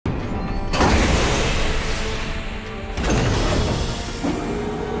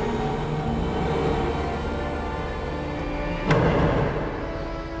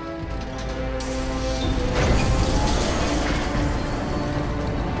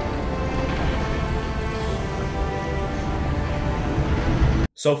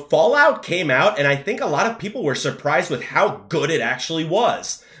So Fallout came out, and I think a lot of people were surprised with how good it actually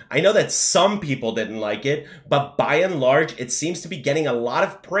was. I know that some people didn't like it, but by and large, it seems to be getting a lot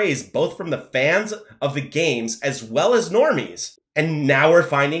of praise both from the fans of the games as well as normies. And now we're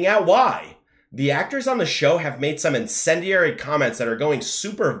finding out why. The actors on the show have made some incendiary comments that are going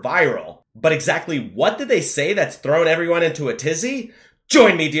super viral. But exactly what did they say that's thrown everyone into a tizzy?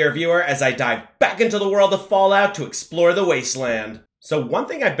 Join me, dear viewer, as I dive back into the world of Fallout to explore the Wasteland. So one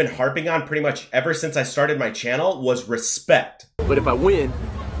thing I've been harping on pretty much ever since I started my channel was respect. But if I win,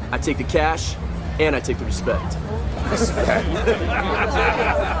 I take the cash and I take the respect. Respect?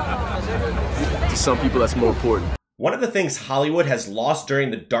 To some people, that's more important. One of the things Hollywood has lost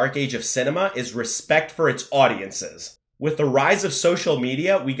during the dark age of cinema is respect for its audiences. With the rise of social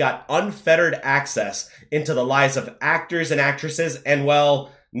media, we got unfettered access into the lives of actors and actresses, and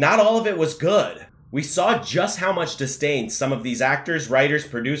well, not all of it was good. We saw just how much disdain some of these actors, writers,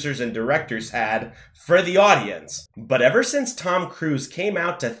 producers, and directors had for the audience. But ever since Tom Cruise came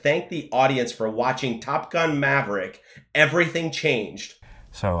out to thank the audience for watching Top Gun Maverick, everything changed.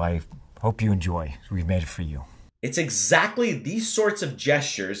 So I hope you enjoy. We've made it for you. It's exactly these sorts of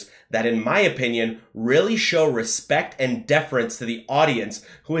gestures that, in my opinion, really show respect and deference to the audience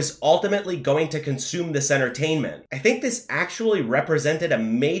who is ultimately going to consume this entertainment. I think this actually represented a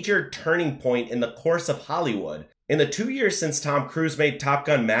major turning point in the course of Hollywood. In the 2 years since Tom Cruise made Top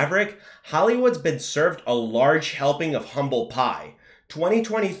Gun Maverick, Hollywood's been served a large helping of humble pie.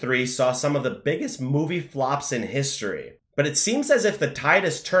 2023 saw some of the biggest movie flops in history. But it seems as if the tide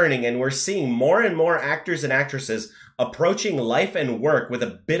is turning and we're seeing more and more actors and actresses approaching life and work with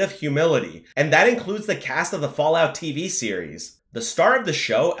a bit of humility. And that includes the cast of the Fallout TV series. The star of the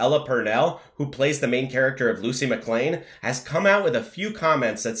show, Ella Purnell, who plays the main character of Lucy McLean, has come out with a few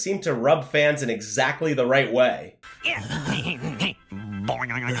comments that seem to rub fans in exactly the right way.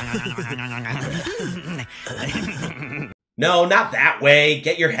 No, not that way.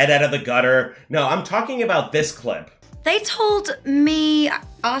 Get your head out of the gutter. No, I'm talking about this clip. They told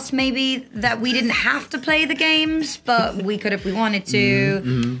us maybe that we didn't have to play the games, but we could if we wanted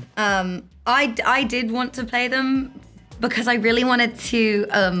to. I did want to play them because I really wanted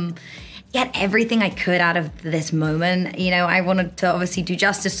to get everything I could out of this moment. You know, I wanted to obviously do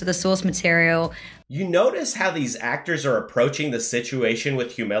justice to the source material. You notice how these actors are approaching the situation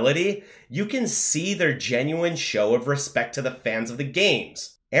with humility? You can see their genuine show of respect to the fans of the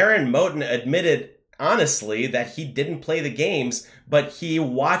games. Aaron Moten admitted honestly that he didn't play the games, but he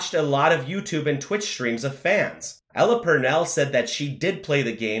watched a lot of YouTube and Twitch streams of fans. Ella Purnell said that she did play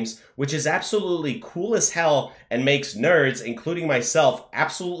the games, which is absolutely cool as hell and makes nerds, including myself,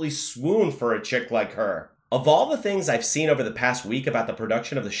 absolutely swoon for a chick like her. Of all the things I've seen over the past week about the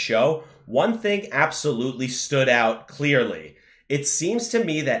production of the show, one thing absolutely stood out clearly. It seems to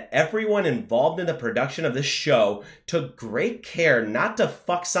me that everyone involved in the production of this show took great care not to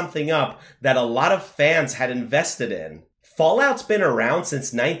fuck something up that a lot of fans had invested in. Fallout's been around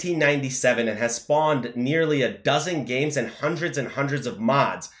since 1997 and has spawned nearly a dozen games and hundreds of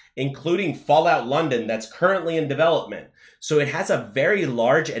mods, including Fallout London that's currently in development. So it has a very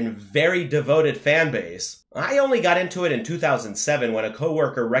large and very devoted fan base. I only got into it in 2007 when a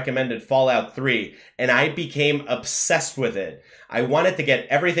coworker recommended Fallout 3, and I became obsessed with it. I wanted to get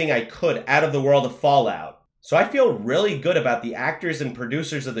everything I could out of the world of Fallout. So I feel really good about the actors and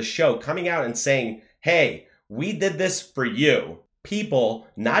producers of the show coming out and saying, hey, we did this for you. People,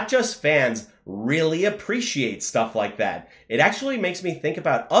 not just fans, really appreciate stuff like that. It actually makes me think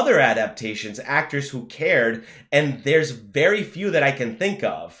about other adaptations, actors who cared, and there's very few that I can think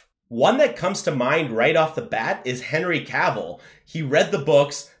of. One that comes to mind right off the bat is Henry Cavill. He read the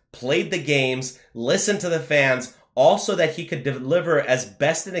books, played the games, listened to the fans, all so that he could deliver as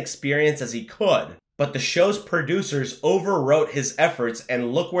best an experience as he could. But the show's producers overwrote his efforts,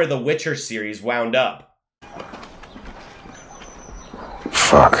 and look where the Witcher series wound up.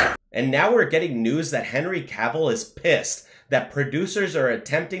 Fuck. And now we're getting news that Henry Cavill is pissed that producers are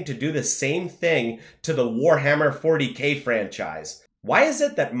attempting to do the same thing to the Warhammer 40K franchise. Why is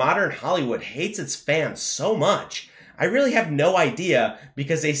it that modern Hollywood hates its fans so much? I really have no idea,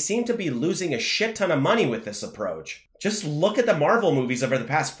 because they seem to be losing a shit ton of money with this approach. Just look at the Marvel movies over the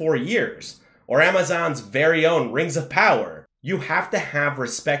past 4 years, or Amazon's very own Rings of Power. You have to have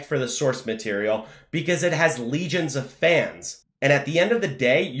respect for the source material because it has legions of fans. And at the end of the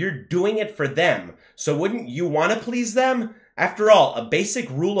day, you're doing it for them. So wouldn't you want to please them? After all, a basic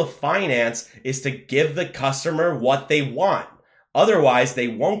rule of finance is to give the customer what they want. Otherwise, they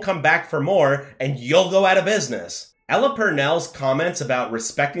won't come back for more and you'll go out of business. Ella Purnell's comments about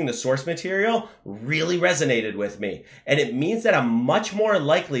respecting the source material really resonated with me, and it means that I'm much more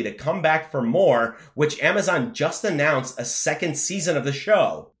likely to come back for more, which Amazon just announced a second season of the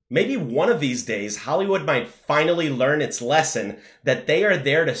show. Maybe one of these days, Hollywood might finally learn its lesson that they are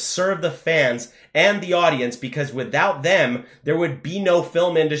there to serve the fans and the audience, because without them, there would be no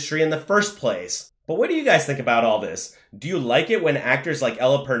film industry in the first place. But what do you guys think about all this? Do you like it when actors like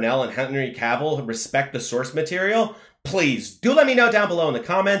Ella Purnell and Henry Cavill respect the source material? Please do let me know down below in the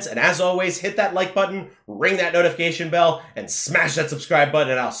comments, and as always, hit that like button, ring that notification bell, and smash that subscribe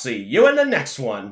button, and I'll see you in the next one.